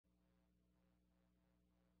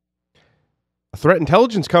A threat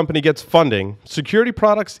intelligence company gets funding, security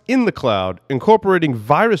products in the cloud, incorporating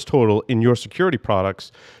VirusTotal in your security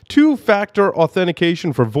products, two-factor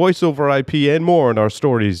authentication for voice over IP, and more in our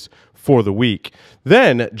stories for the week.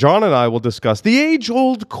 Then, John and I will discuss the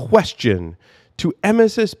age-old question, to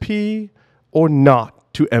MSSP or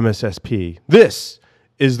not to MSSP? This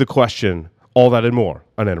is the question. All that and more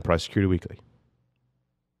on Enterprise Security Weekly.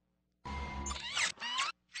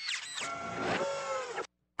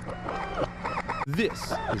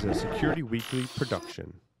 This is a Security Weekly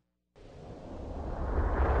production.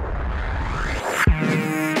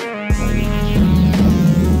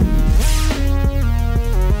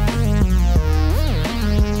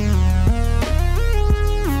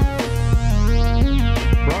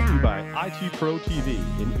 Brought to you by IT Pro TV,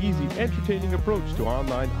 an easy, entertaining approach to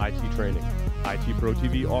online IT training. IT Pro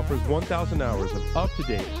TV offers 1,000 hours of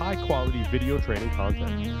up-to-date, high-quality video training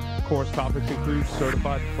content. Course topics include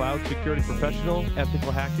Certified Cloud Security Professional,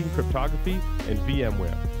 Ethical Hacking, Cryptography, and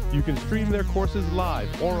VMware. You can stream their courses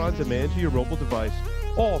live or on demand to your mobile device,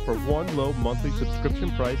 all for one low monthly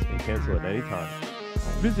subscription price and cancel at any time.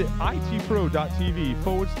 Visit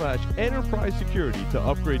itpro.tv/enterprise security to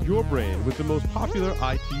upgrade your brain with the most popular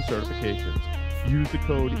IT certifications. Use the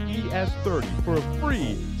code ES30 for a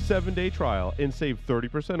free 7-day trial and save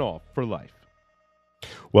 30% off for life.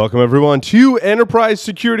 Welcome, everyone, to Enterprise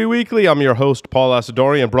Security Weekly. I'm your host, Paul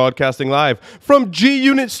Asadorian, broadcasting live from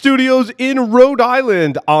G-Unit Studios in Rhode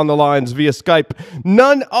Island. On the lines via Skype,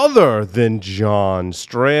 none other than John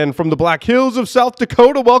Strand from the Black Hills of South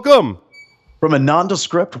Dakota. Welcome. From a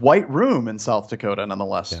nondescript white room in South Dakota,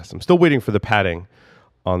 nonetheless. Yes, I'm still waiting for the padding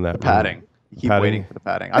on that. The padding. You keep waiting for the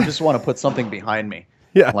padding. I just want to put something behind me,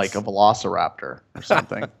 yes, like a velociraptor or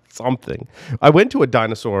something. Something. I went to a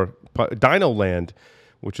Dino Land,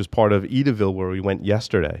 which is part of Edaville, where we went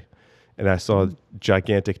yesterday, and I saw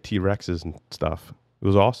gigantic T-Rexes and stuff. It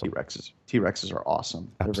was awesome. T-Rexes are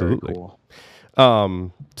awesome. Absolutely. They're very cool.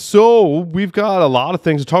 So we've got a lot of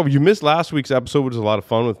things to talk about. You missed last week's episode, which was a lot of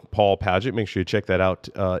fun with Paul Padgett. Make sure you check that out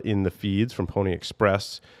in the feeds from Pony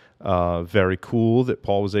Express. Very cool that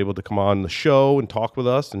Paul was able to come on the show and talk with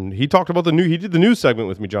us, and he talked about he did the news segment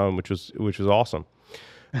with me, John, which was awesome.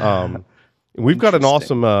 We've got an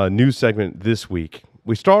awesome news segment this week.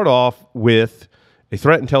 We start off with a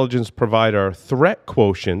threat intelligence provider, Threat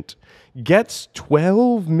Quotient, gets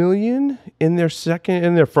 $12 million in their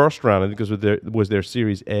first round. I think it was their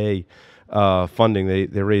Series A funding. They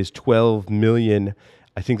raised $12 million.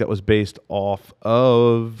 I think that was based off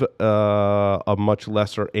of a much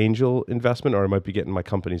lesser angel investment, or I might be getting my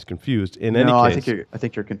companies confused. In any case, I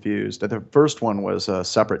think you're confused. The first one was a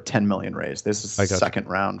separate $10 million raise. This is the second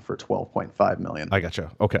round for $12.5 million. I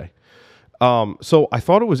gotcha. Okay. So I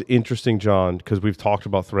thought it was interesting, John, because we've talked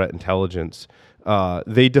about threat intelligence.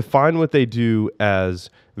 They define what they do as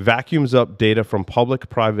vacuums up data from public,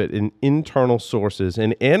 private, and internal sources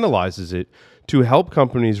and analyzes it to help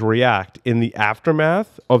companies react in the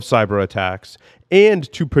aftermath of cyber attacks and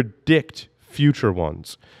to predict future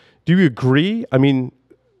ones. Do you agree? I mean,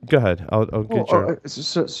 go ahead. I'll get your...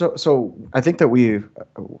 So I think that we,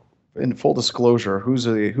 in full disclosure, who's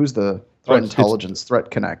the threat intelligence?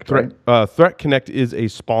 Threat Connect, right? Threat Connect is a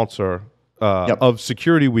sponsor of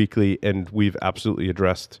Security Weekly, and we've absolutely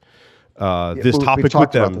addressed this topic with them. We've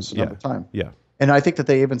talked about this another time. Yeah. And I think that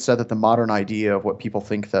they even said that the modern idea of what people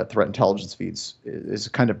think that threat intelligence feeds is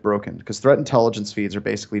kind of broken, because threat intelligence feeds are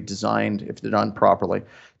basically designed, if they're done properly,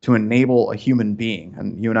 to enable a human being.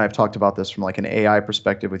 And you and I have talked about this from like an AI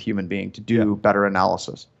perspective with human being to do better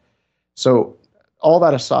analysis. So all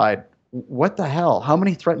that aside, what the hell? How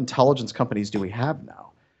many threat intelligence companies do we have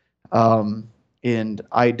now? And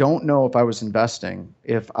I don't know if I was investing,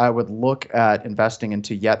 if I would look at investing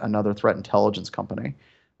into yet another threat intelligence company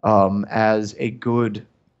as a good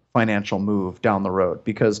financial move down the road,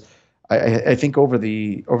 because I think over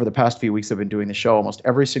the past few weeks I've been doing the show, almost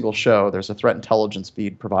every single show there's a threat intelligence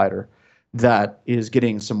feed provider that is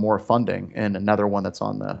getting some more funding, and another one that's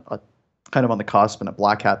on the kind of on the cusp. And at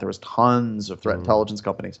Black Hat there was tons of threat intelligence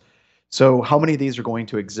companies. So how many of these are going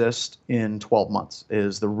to exist in 12 months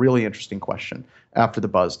is the really interesting question after the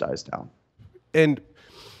buzz dies down. And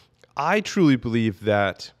I truly believe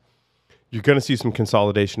that you're going to see some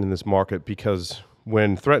consolidation in this market, because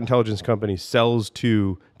when threat intelligence company sells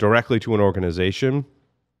directly to an organization,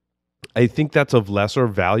 I think that's of lesser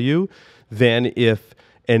value than if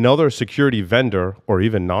another security vendor or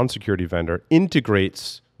even non-security vendor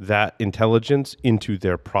integrates that intelligence into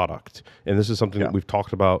their product. And this is something that we've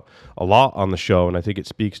talked about a lot on the show, and I think it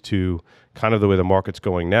speaks to kind of the way the market's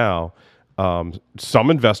going now.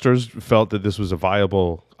 Some investors felt that this was a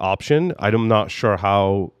viable option. I'm not sure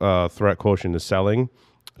how Threat Quotient is selling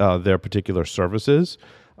their particular services.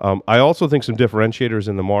 I also think some differentiators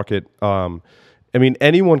in the market. I mean,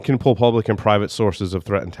 anyone can pull public and private sources of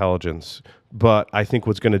threat intelligence, but I think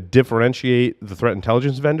what's going to differentiate the threat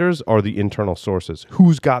intelligence vendors are the internal sources.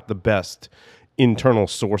 Who's got the best internal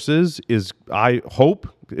sources is, I hope,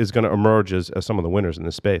 is going to emerge as some of the winners in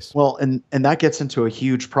this space. Well, and that gets into a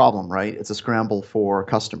huge problem, right? It's a scramble for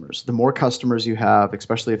customers. The more customers you have,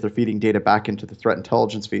 especially if they're feeding data back into the threat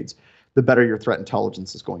intelligence feeds, the better your threat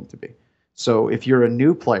intelligence is going to be. So if you're a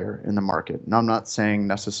new player in the market, and I'm not saying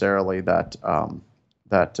necessarily that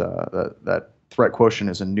that Threat Quotient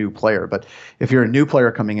is a new player, but if you're a new player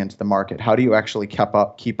coming into the market, how do you actually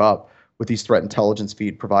keep up with these threat intelligence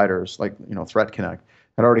feed providers like Threat Connect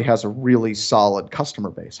that already has a really solid customer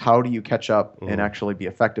base? How do you catch up and actually be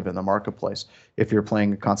effective in the marketplace if you're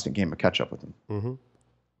playing a constant game of catch up with them? Mm-hmm.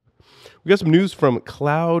 We got some news from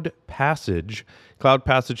Cloud Passage. Cloud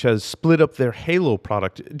Passage has split up their Halo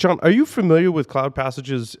product. John, are you familiar with Cloud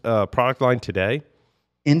Passage's product line today?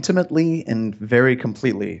 Intimately and very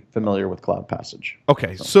completely familiar with Cloud Passage.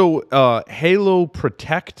 Okay, so Halo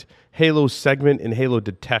Protect, Halo Segment, and Halo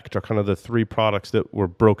Detect are kind of the three products that were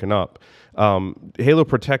broken up. Halo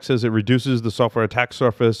Protect says it reduces the software attack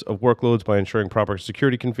surface of workloads by ensuring proper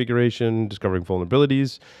security configuration, discovering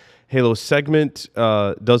vulnerabilities. Halo Segment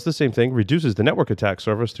does the same thing, reduces the network attack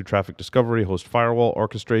surface through traffic discovery, host firewall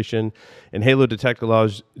orchestration, and Halo Detect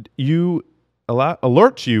alerts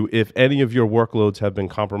you if any of your workloads have been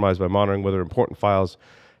compromised by monitoring whether important files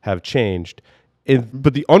have changed.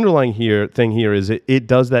 But the underlying thing here is it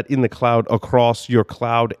does that in the cloud across your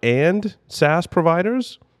cloud and SaaS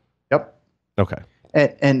providers? Yep. Okay.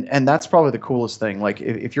 And that's probably the coolest thing. Like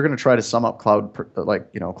if you're going to try to sum up Cloud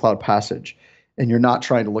Passage, and you're not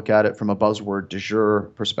trying to look at it from a buzzword du jour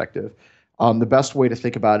perspective, the best way to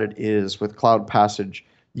think about it is with Cloud Passage,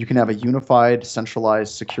 you can have a unified,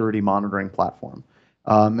 centralized security monitoring platform.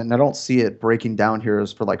 And I don't see it breaking down here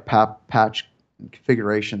as for like patch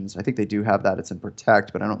configurations. I think they do have that. It's in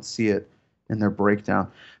Protect, but I don't see it in their breakdown.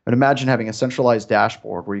 But imagine having a centralized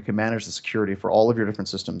dashboard where you can manage the security for all of your different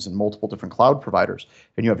systems and multiple different cloud providers.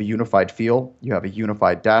 And you have a unified feel, you have a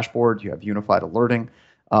unified dashboard, you have unified alerting.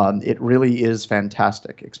 It really is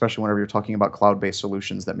fantastic, especially whenever you're talking about cloud-based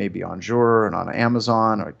solutions that may be on Azure and on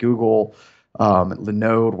Amazon or Google,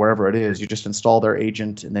 Linode, wherever it is. You just install their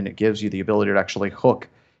agent, and then it gives you the ability to actually hook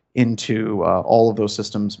into all of those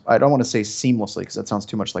systems. I don't want to say seamlessly because that sounds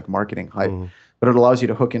too much like marketing hype, but it allows you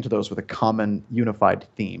to hook into those with a common unified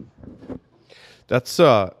theme. That's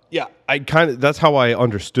that's how I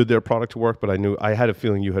understood their product to work, but I had a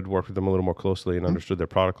feeling you had worked with them a little more closely and understood their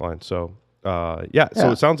product line. So so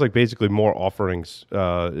it sounds like basically more offerings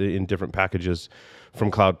in different packages from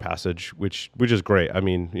Cloud Passage, which is great. I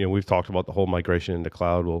mean, we've talked about the whole migration into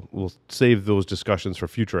cloud. We'll save those discussions for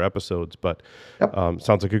future episodes, but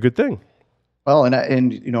sounds like a good thing. Well,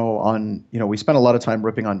 we spent a lot of time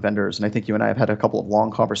ripping on vendors, and I think you and I have had a couple of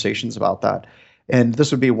long conversations about that. And this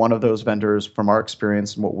would be one of those vendors from our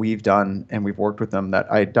experience and what we've done, and we've worked with them,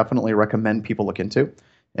 that I definitely recommend people look into.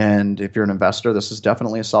 And if you're an investor, this is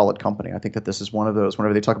definitely a solid company. I think that this is one of those,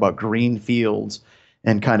 whenever they talk about green fields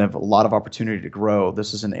and kind of a lot of opportunity to grow,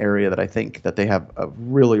 this is an area that I think that they have a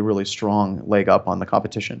really, really strong leg up on the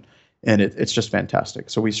competition. And it's just fantastic.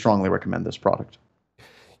 So we strongly recommend this product.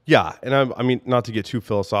 Yeah, and I mean, not to get too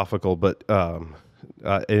philosophical, but kind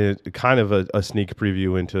of a sneak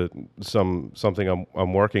preview into something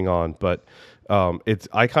I'm working on. But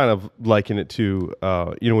I kind of liken it to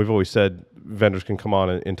we've always said vendors can come on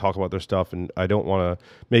and talk about their stuff, and I don't want to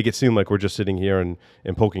make it seem like we're just sitting here and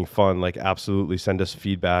poking fun. Like, absolutely send us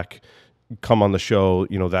feedback, come on the show,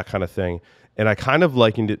 that kind of thing. And I kind of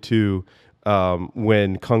likened it to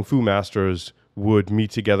when Kung Fu masters would meet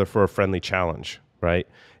together for a friendly challenge, right?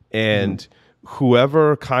 And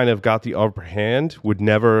whoever kind of got the upper hand would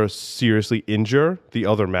never seriously injure the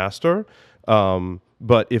other master.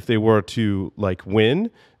 But if they were to win,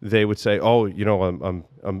 they would say, "Oh,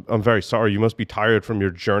 I'm very sorry. You must be tired from your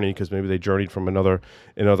journey," because maybe they journeyed from another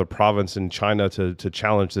province in China to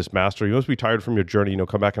challenge this master. "You must be tired from your journey.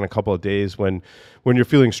 Come back in a couple of days when you're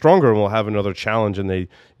feeling stronger, and we'll have another challenge." And they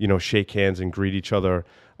shake hands and greet each other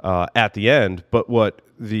at the end. But what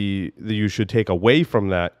you should take away from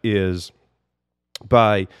that is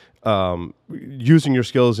by using your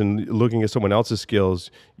skills and looking at someone else's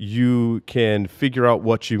skills, you can figure out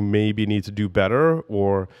what you maybe need to do better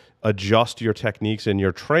or adjust your techniques and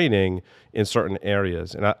your training in certain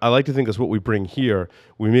areas. And I like to think that's what we bring here.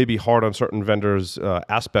 We may be hard on certain vendors'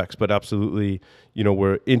 aspects, but absolutely,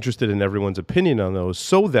 we're interested in everyone's opinion on those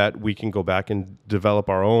so that we can go back and develop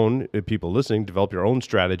our own, people listening, develop your own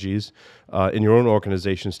strategies in your own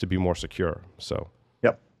organizations to be more secure. So.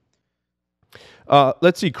 Yep.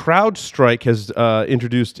 Let's see. CrowdStrike has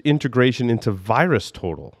introduced integration into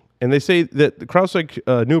VirusTotal. And they say that the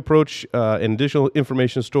CrowdStrike new approach and additional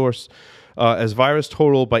information source as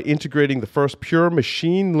VirusTotal by integrating the first pure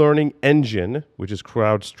machine learning engine, which is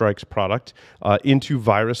CrowdStrike's product, into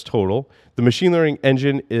VirusTotal. The machine learning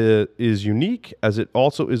engine is unique as it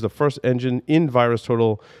also is the first engine in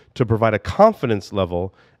VirusTotal to provide a confidence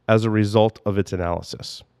level as a result of its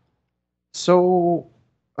analysis. So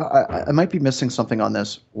I might be missing something on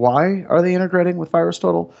this. Why are they integrating with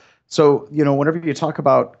VirusTotal? So, whenever you talk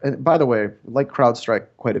about, and by the way, like CrowdStrike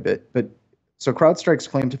quite a bit, but so CrowdStrike's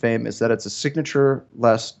claim to fame is that it's a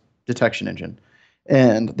signature-less detection engine,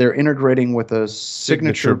 and they're integrating with a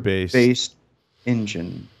signature-based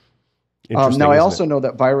engine. Now, I also know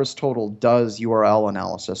that VirusTotal does URL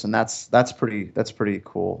analysis, and that's pretty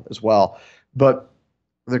cool as well. But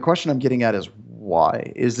the question I'm getting at is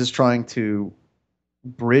why? Is this trying to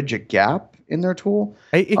bridge a gap in their tool?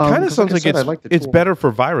 It kind of sounds like it's better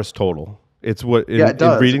for VirusTotal. It's what it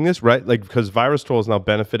does. In reading this, right? Like, because VirusTotal is now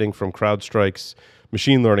benefiting from CrowdStrike's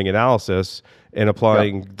machine learning analysis and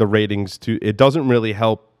applying the ratings to. It doesn't really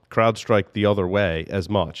help CrowdStrike the other way as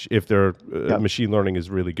much if their machine learning is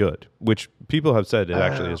really good, which people have said it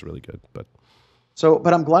actually is really good. But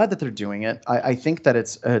I'm glad that they're doing it. I think that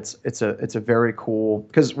it's a very cool,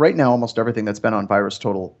 because right now almost everything that's been on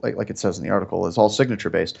VirusTotal, like it says in the article, is all signature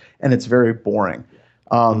based, and it's very boring.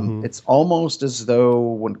 It's almost as though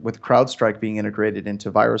with CrowdStrike being integrated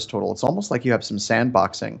into VirusTotal, it's almost like you have some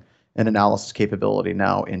sandboxing and analysis capability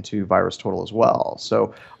now into VirusTotal as well.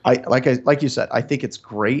 So like you said, I think it's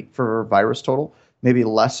great for VirusTotal, maybe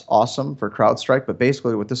less awesome for CrowdStrike, but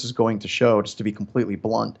basically what this is going to show, just to be completely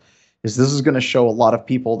blunt, is this is going to show a lot of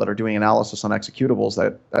people that are doing analysis on executables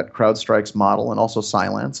that CrowdStrike's model and also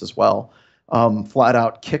Cylance as well, flat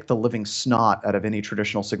out kick the living snot out of any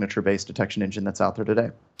traditional signature-based detection engine that's out there today.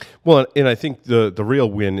 Well, and I think the real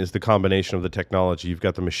win is the combination of the technology. You've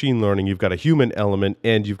got the machine learning, you've got a human element,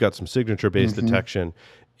 and you've got some signature-based detection.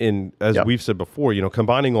 And as we've said before,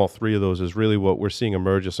 combining all three of those is really what we're seeing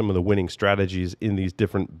emerge as some of the winning strategies in these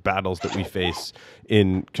different battles that we face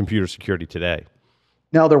in computer security today.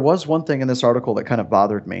 Now, there was one thing in this article that kind of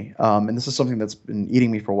bothered me, and this is something that's been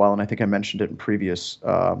eating me for a while, and I think I mentioned it in previous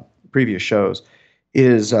shows,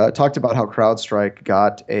 is talked about how CrowdStrike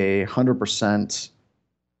got 100%,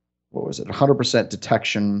 what was it, 100%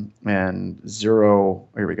 detection and zero,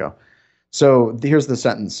 here we go. So here's the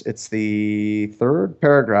sentence. It's the third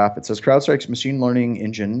paragraph. It says, CrowdStrike's machine learning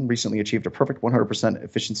engine recently achieved a perfect 100%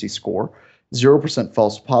 efficiency score, 0%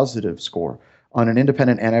 false positive score on an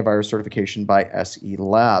independent antivirus certification by SE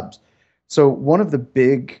Labs. So one of the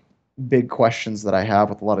big questions that I have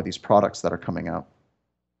with a lot of these products that are coming out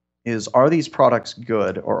is, are these products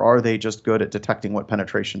good, or are they just good at detecting what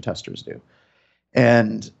penetration testers do?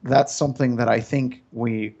 And that's something that I think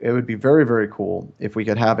it would be very, very cool if we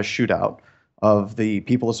could have a shootout of the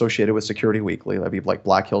people associated with Security Weekly. That'd be like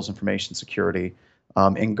Black Hills Information Security,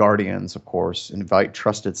 and Guardians, of course, Invite,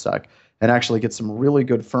 Trusted Sec, and actually get some really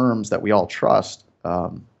good firms that we all trust,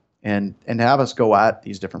 and have us go at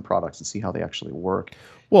these different products and see how they actually work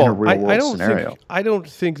in a real world scenario. I don't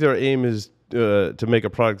think their aim is to make a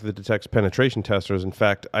product that detects penetration testers. In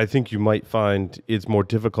fact, I think you might find it's more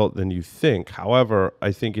difficult than you think. However,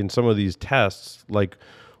 I think in some of these tests, like,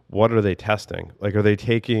 what are they testing? Like, are they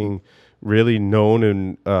taking really known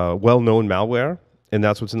and well-known malware, and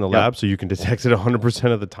that's what's in the lab, so you can detect it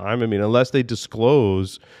 100% of the time? I mean, unless they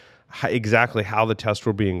disclose exactly how the tests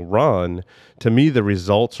were being run, to me, the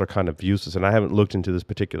results are kind of useless. And I haven't looked into this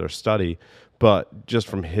particular study, but just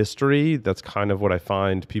from history, that's kind of what I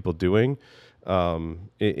find people doing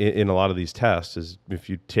in a lot of these tests, is if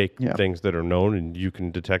you take things that are known and you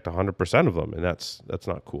can detect 100% of them, and that's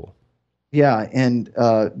not cool. Yeah, and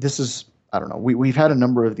this is, I don't know, we've had a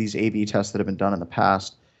number of these A/B tests that have been done in the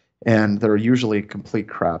past, and they're usually complete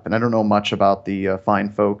crap. And I don't know much about the fine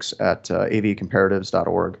folks at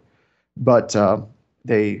avcomparatives.org, but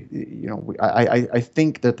they, I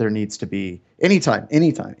think that there needs to be, anytime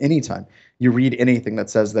you read anything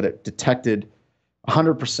that says that it detected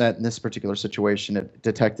 100% in this particular situation, it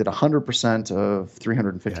detected 100% of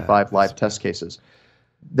 355 live test cases.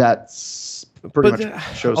 That's pretty But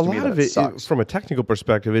much shows a to me lot that of it it, sucks. from a technical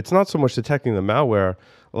perspective, it's not so much detecting the malware.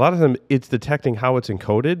 A lot of them, it's detecting how it's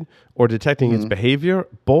encoded or detecting its Mhm. behavior,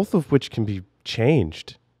 both of which can be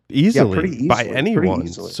changed Yeah, easily pretty by easily, pretty anyone.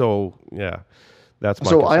 easily. So, yeah, that's my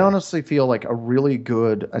So I concern. honestly feel like a really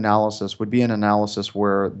good analysis would be an analysis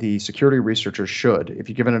where the security researchers should, if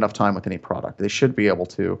you give it enough time with any product, they should be able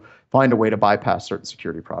to find a way to bypass certain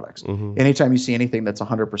security products. Hmm. Anytime you see anything that's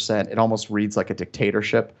 100%, it almost reads like a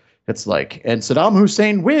dictatorship. It's like, and Saddam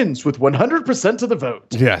Hussein wins with 100% of the vote.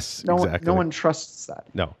 Yes, No exactly. one trusts that.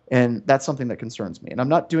 No. And that's something that concerns me. And I'm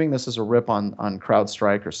not doing this as a rip on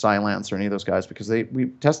CrowdStrike or Cylance or any of those guys because we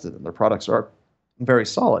tested them. Their products are very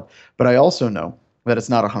solid. But I also know that it's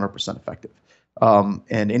not 100% effective.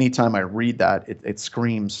 And anytime I read that, it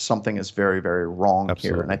screams something is very, very wrong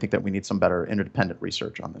here. And I Absolutely. think that we need some better independent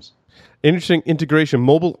research on this. Interesting integration.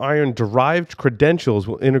 Mobile Iron derived credentials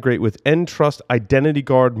will integrate with Entrust Identity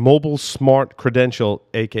Guard Mobile Smart Credential,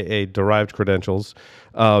 aka derived credentials,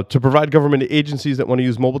 to provide government agencies that want to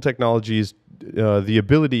use mobile technologies the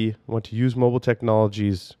ability want to use mobile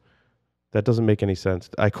technologies. That doesn't make any sense.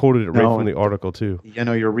 I quoted it right No, from the article too.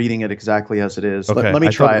 you're reading it exactly as it is. Okay, Let me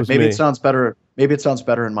I thought try it it. was me. Maybe it sounds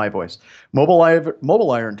better in my voice. Mobile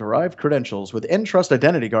Iron derived credentials with Entrust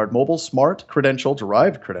Identity Guard Mobile Smart Credential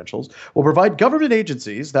derived credentials will provide government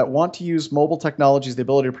agencies that want to use mobile technologies the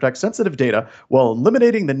ability to protect sensitive data while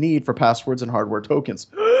eliminating the need for passwords and hardware tokens.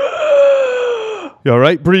 You all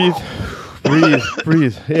right? Breathe, breathe,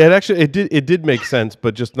 breathe. It did make sense,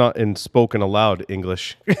 but just not in spoken aloud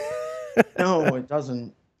English. No, it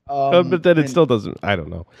doesn't. But then it And still doesn't. I don't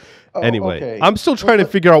know. oh, Anyway, okay. I'm still trying to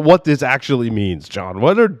figure out what this actually means, John.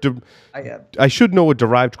 What are I have. I should know what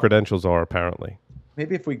derived credentials are. Apparently,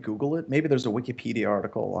 Maybe if we Google it, maybe there's a Wikipedia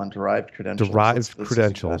article on derived credentials. derived Let's see that.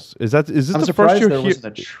 credentials. Is this I'm the first surprised year there here?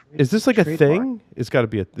 wasn't a Is this like a trademark. thing? It's got to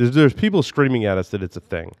be a. There's people screaming at us that it's a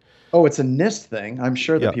thing. Oh, it's a NIST thing. I'm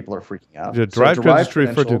sure Yeah, that people are freaking out. the So derived credentials derived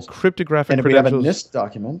refer to credentials, cryptographic and if we have a credentials NIST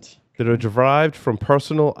document, that are derived from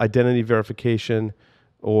personal identity verification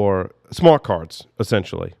or smart cards,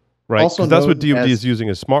 essentially, right? also Because that's what known DoD is as, using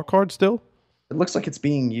as smart cards still. it looks like it's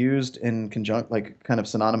being used in conjunct, like kind of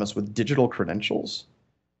synonymous with digital credentials.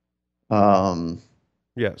 Um,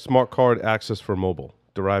 Yeah, smart card access for mobile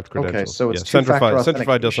derived okay, credentials. so Yeah, it's two-factor Centrify does something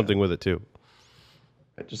authentication. with it too.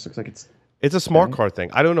 It just looks like it's It's a smart okay. card thing.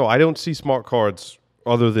 I don't know. I don't see smart cards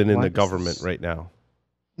other than in Why the is government this? right now.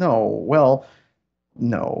 No, well,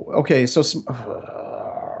 no. Okay, so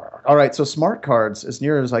all right, so smart cards, as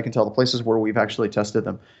near as I can tell, the places where we've actually tested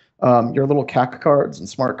them, your little CAC cards and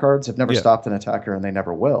smart cards have never Yeah, stopped an attacker, and they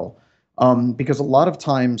never will, because a lot of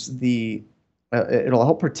times it'll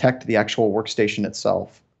help protect the actual workstation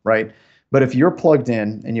itself, right? But if you're plugged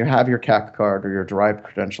in and you have your CAC card or your derived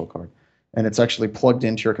credential card, and it's actually plugged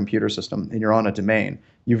into your computer system, and you're on a domain,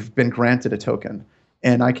 you've been granted a token,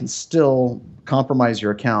 and I can still compromise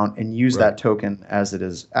your account and use right. that token as it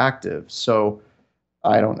is active. So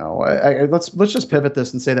I don't know. Let's just pivot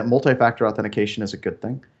this and say that multi-factor authentication is a good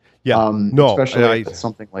thing, Yeah. No, especially if it's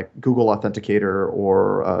something like Google Authenticator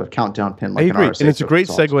or a countdown pin I like an agree, and RSA it's a token great is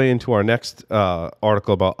awesome. segue into our next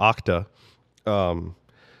article about Okta.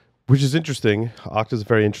 Which is interesting. Okta is a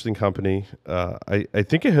very interesting company. I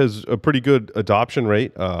think it has a pretty good adoption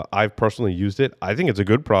rate. I've personally used it. I think it's a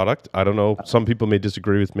good product. I don't know. Some people may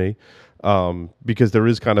disagree with me because there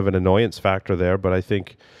is kind of an annoyance factor there. But I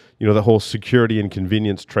think, the whole security and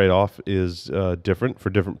convenience trade-off is different for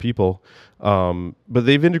different people. But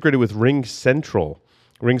they've integrated with Ring Central.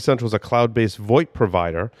 Ring Central is a cloud-based VoIP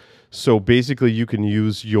provider. So basically, you can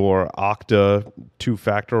use your Okta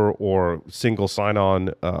two-factor or single sign-on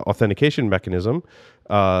authentication mechanism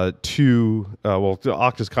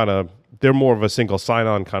Okta's kind of, they're more of a single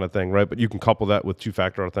sign-on kind of thing, right? But you can couple that with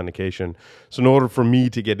two-factor authentication. So in order for me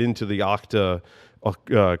to get into the Okta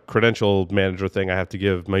credential manager thing, I have to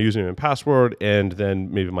give my username and password and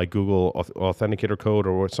then maybe my Google authenticator code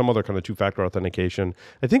or some other kind of two-factor authentication.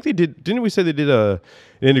 I think they didn't we say they did an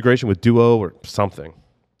integration with Duo or something?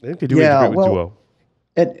 I think they do Yeah, integrate with well,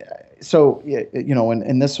 Duo. so yeah,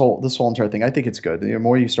 in this whole entire thing, I think it's good. The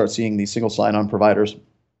more you start seeing these single sign-on providers,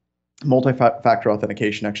 multi-factor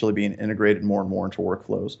authentication actually being integrated more and more into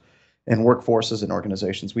workflows and workforces and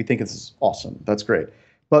organizations, we think it's awesome. That's great.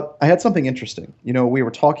 But I had something interesting. We were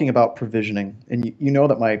talking about provisioning, and you know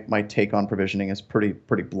that my take on provisioning is pretty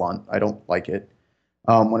blunt. I don't like it.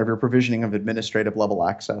 Whenever you're provisioning of administrative level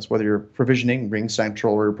access, whether you're provisioning Ring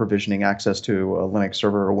Central or provisioning access to a Linux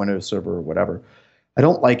server or Windows server or whatever, I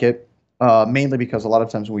don't like it. mainly because a lot of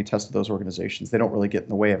times when we tested those organizations, they don't really get in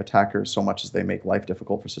the way of attackers so much as they make life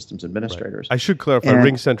difficult for systems Right. administrators. I should clarify, And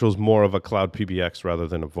RingCentral is more of a cloud PBX rather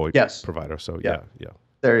than a VoIP yes, provider. So yeah, yeah, yeah.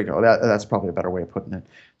 there you go. That's probably a better way of putting it.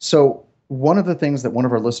 So one of the things that one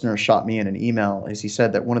of our listeners shot me in an email is he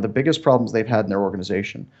said that one of the biggest problems they've had in their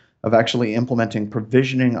organization of actually implementing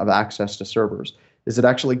provisioning of access to servers is it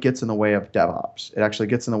actually gets in the way of DevOps. It actually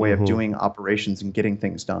gets in the way of Mm-hmm. doing operations and getting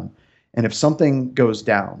things done. And if something goes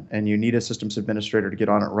down and you need a systems administrator to get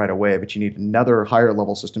on it right away, but you need another higher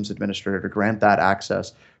level systems administrator to grant that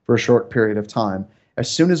access for a short period of time,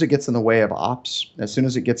 as soon as it gets in the way of ops, as soon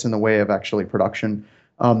as it gets in the way of actually production,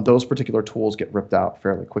 those particular tools get ripped out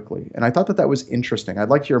fairly quickly. And I thought that that was interesting. I'd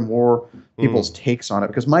like to hear more people's takes on it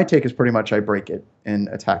because my take is pretty much I break it and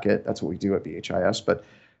attack it. That's what we do at BHIS. But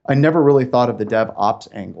I never really thought of the DevOps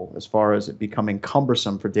angle as far as it becoming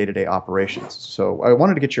cumbersome for day-to-day operations. So I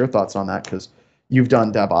wanted to get your thoughts on that because you've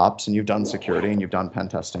done DevOps and you've done security and you've done pen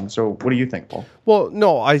testing. So what do you think, Paul? Well,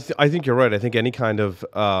 no, I think you're right. I think any kind of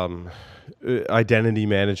identity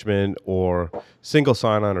management or single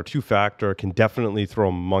sign-on or two-factor can definitely throw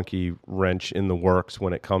a monkey wrench in the works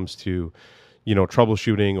when it comes to,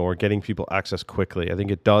 troubleshooting or getting people access quickly. I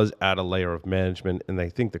think it does add a layer of management, and I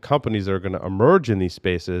think the companies that are going to emerge in these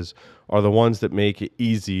spaces are the ones that make it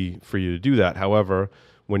easy for you to do that. However,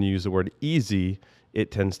 when you use the word easy,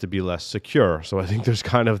 it tends to be less secure. So I think there's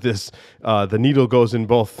kind of this, the needle goes in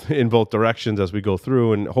both directions as we go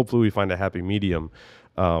through, and hopefully we find a happy medium.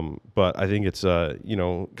 But I think it's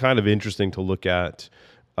kind of interesting to look at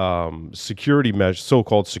security measures,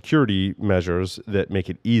 so-called security measures that make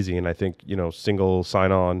it easy. And I think single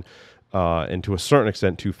sign-on and to a certain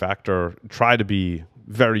extent two-factor try to be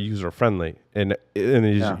very user-friendly. And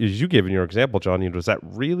as you gave in your example, John, does that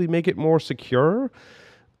really make it more secure?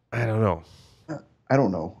 I don't know. I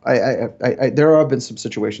don't know. There have been some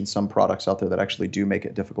situations, some products out there that actually do make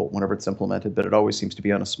it difficult whenever it's implemented, but it always seems to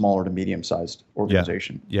be on a smaller to medium-sized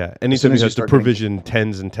organization. Yeah. Anytime you have to provision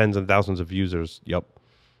tens and tens and thousands of users,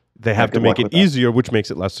 they have to make it easier, which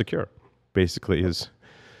makes it less secure, basically, is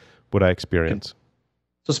what I experience.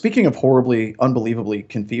 So speaking of horribly, unbelievably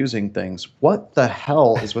confusing things, what the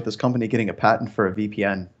hell is with this company getting a patent for a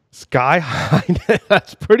VPN? Sky High,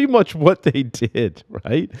 that's pretty much what they did,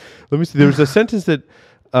 right? Let me see. There's a sentence that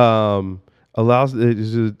allows.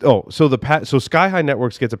 So Sky High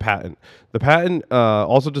Networks gets a patent. The patent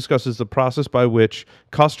also discusses the process by which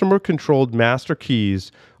customer-controlled master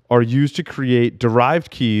keys are used to create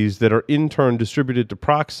derived keys that are in turn distributed to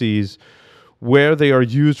proxies, where they are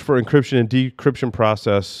used for encryption and decryption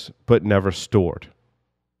process, but never stored.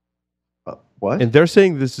 What? And they're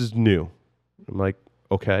saying this is new. I'm like,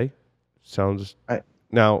 okay, sounds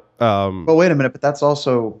now. Well, wait a minute, but that's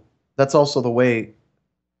also the way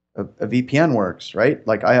a VPN works, right?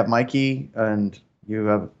 Like I have my key, and you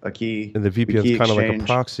have a key, and the VPN is kind of like a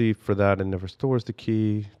proxy for that, and never stores the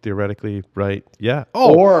key theoretically, right? Yeah.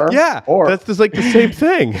 Oh, or that's just like the same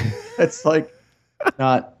thing. It's like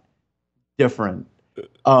not different.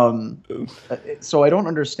 So I don't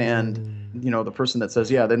understand, the person that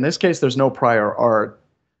says, yeah, in this case, there's no prior art.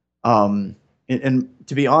 And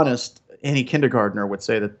to be honest, any kindergartner would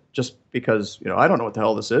say that just because, I don't know what the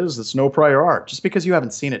hell this is, it's no prior art. Just because you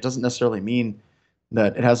haven't seen it doesn't necessarily mean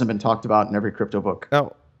that it hasn't been talked about in every crypto book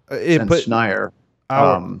since Schneier.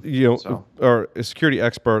 Our security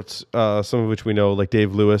experts, some of which we know, like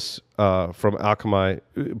Dave Lewis from Alchemy,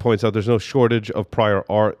 points out there's no shortage of prior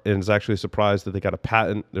art and is actually surprised that they got a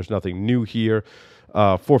patent. There's nothing new here.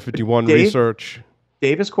 451 Research.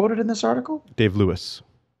 Dave is quoted in this article? Dave Lewis.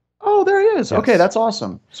 Oh, there he is. Yes. Okay, that's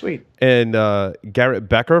awesome. Sweet. And Garrett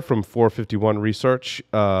Becker from 451 Research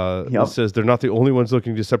says they're not the only ones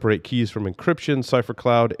looking to separate keys from encryption.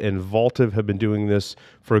 CipherCloud and Vaultive have been doing this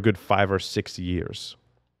for a good 5 or 6 years.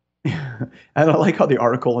 And I like how the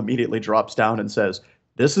article immediately drops down and says,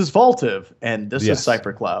 this is Vaultive and this is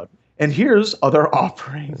CipherCloud. And here's other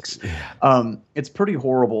offerings. Yeah. It's pretty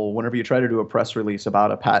horrible whenever you try to do a press release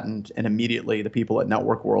about a patent and immediately the people at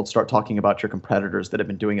Network World start talking about your competitors that have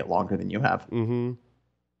been doing it longer than you have. Mm-hmm.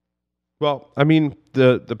 Well, I mean,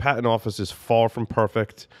 the patent office is far from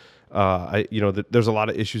perfect. There's a lot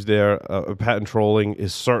of issues there. Patent trolling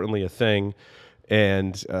is certainly a thing,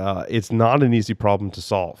 and it's not an easy problem to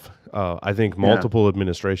solve. I think multiple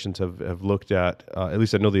administrations have looked at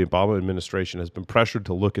least I know the Obama administration has been pressured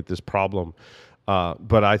to look at this problem,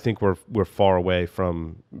 but I think we're far away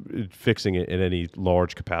from fixing it in any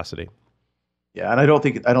large capacity. Yeah, and I don't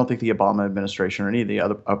think the Obama administration or any of the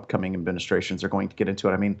other upcoming administrations are going to get into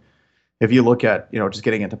it. I mean, if you look at, just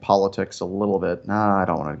getting into politics a little bit, I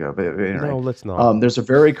don't want to go, but anyway, No, let's not. there's a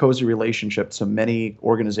very cozy relationship to many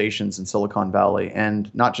organizations in Silicon Valley,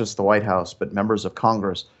 and not just the White House, but members of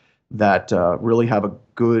Congress that really have a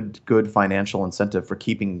good financial incentive for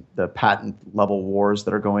keeping the patent level wars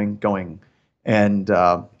that are going. And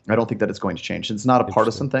I don't think that it's going to change. It's not a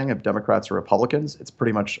partisan thing of Democrats or Republicans. It's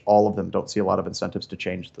pretty much all of them don't see a lot of incentives to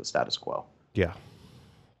change the status quo. Yeah.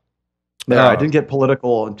 I didn't get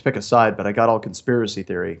political and pick a side, but I got all conspiracy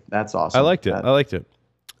theory. That's awesome. I liked it.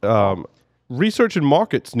 Research and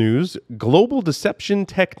markets news: global deception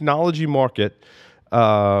technology market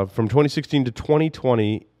from 2016 to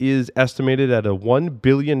 2020 is estimated at a $1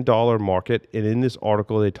 billion market. And in this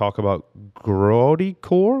article, they talk about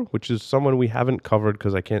Grodicor, which is someone we haven't covered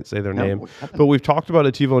because I can't say their name. But we've talked about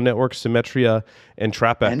Ativo Network, Symmetria, and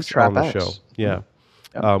TrapX on the show. Yeah.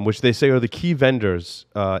 Which they say are the key vendors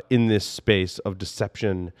in this space of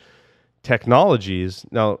deception technologies.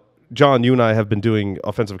 Now, John, you and I have been doing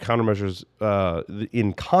offensive countermeasures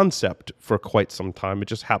in concept for quite some time. It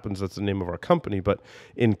just happens that's the name of our company. But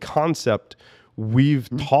in concept, we've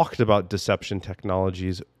talked about deception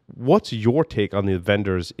technologies. What's your take on the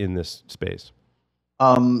vendors in this space?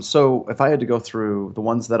 So if I had to go through the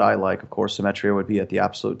ones that I like, of course, Symmetria would be at the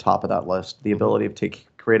absolute top of that list. The ability of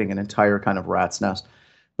creating an entire kind of rat's nest.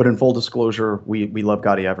 But in full disclosure, we love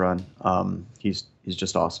Gadi Evran. He's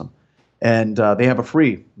just awesome. And they have a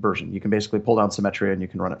free version. You can basically pull down Symmetria and you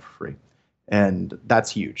can run it for free. And that's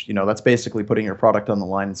huge. That's basically putting your product on the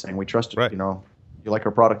line and saying, we trust it. Right. You like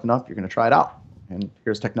our product enough, you're going to try it out. And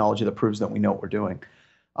here's technology that proves that we know what we're doing.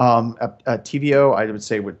 TVO, I would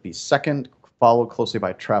say, would be second, followed closely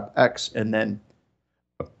by TrapX, and then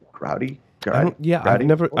Grady.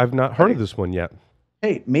 I've not heard of this one yet.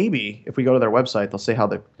 Hey, maybe if we go to their website, they'll say how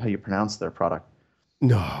you pronounce their product.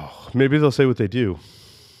 No, maybe they'll say what they do.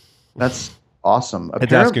 That's awesome.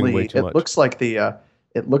 It's asking way too much. It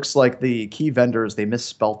looks like the key vendors, they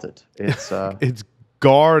misspelt it. It's it's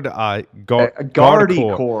Gardicor.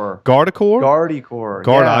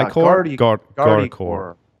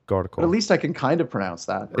 But at least I can kind of pronounce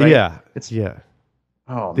that. Right? Yeah.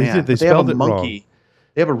 Oh man, they spelled it monkey. Wrong.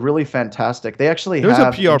 They have a really fantastic. They actually there's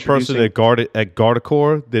a PR person at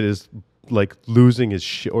Gardicor that is like losing his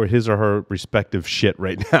shit or his or her respective shit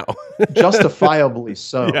right now. Justifiably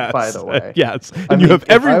so, yes, by the way. Yes, and you have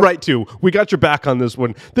every right to. We got your back on this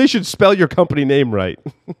one. They should spell your company name right.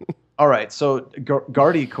 All right, so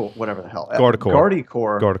Gardicor, whatever the hell,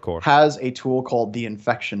 Gardicor has a tool called the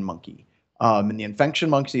Infection Monkey. And the Infection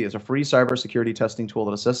Monkey is a free cybersecurity testing tool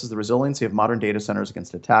that assesses the resiliency of modern data centers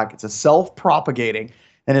against attack. It's a self-propagating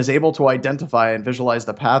and is able to identify and visualize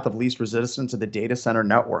the path of least resistance to the data center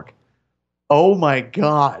network. Oh my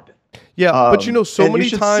God! Yeah, but so many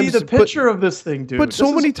times you should see the picture of this thing, dude. But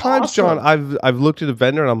so many times, awesome. John, I've looked at a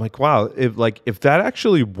vendor and I'm like, wow, if that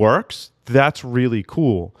actually works, that's really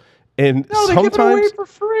cool. And no, they give it away for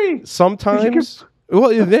free. Sometimes,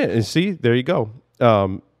 see, there you go.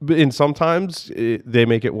 And sometimes they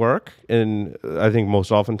make it work, and I think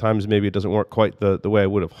most oftentimes maybe it doesn't work quite the way I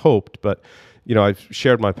would have hoped. But I've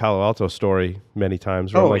shared my Palo Alto story many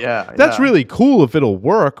times. Where I'm like, that's really cool if it'll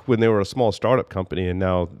work when they were a small startup company, and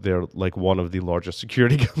now they're like one of the largest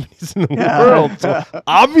security companies in the world. So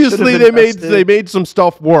obviously they made some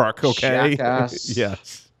stuff work. Okay,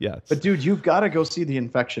 Yes. But dude, you've got to go see the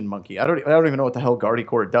Infection Monkey. I don't even know what the hell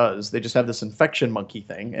Gardicor does. They just have this Infection Monkey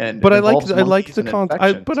thing, but I like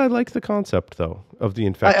the concept though of the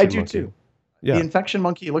Infection Monkey. I do too. Yeah. The Infection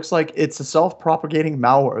Monkey looks like it's a self-propagating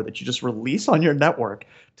malware that you just release on your network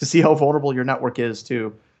to see how vulnerable your network is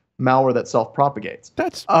to malware that self-propagates.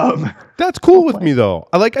 That's cool with me though.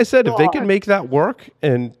 Like I said, if they can make that work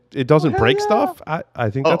and it doesn't break stuff, I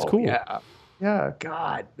think that's cool. Yeah.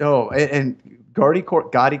 God. No. And Gardicor.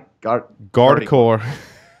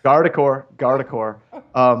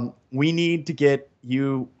 We need to get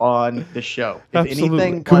you on the show. If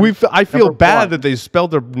anything, I feel bad that they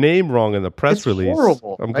spelled their name wrong in the press release.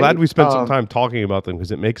 Horrible. I'm glad we spent some time talking about them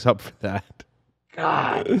because it makes up for that.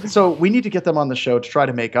 God. So we need to get them on the show to try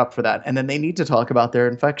to make up for that. And then they need to talk about their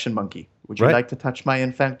Infection Monkey. Would you like to touch my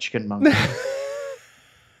Infection Monkey?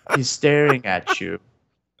 He's staring at you.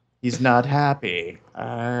 He's not happy.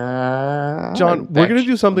 John, we're going to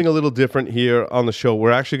do something a little different here on the show.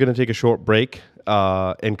 We're actually going to take a short break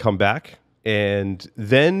and come back. And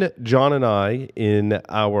then John and I, in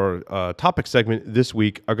our topic segment this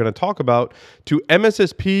week, are going to talk about to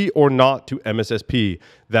MSSP or not to MSSP.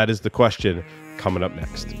 That is the question coming up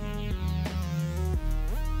next.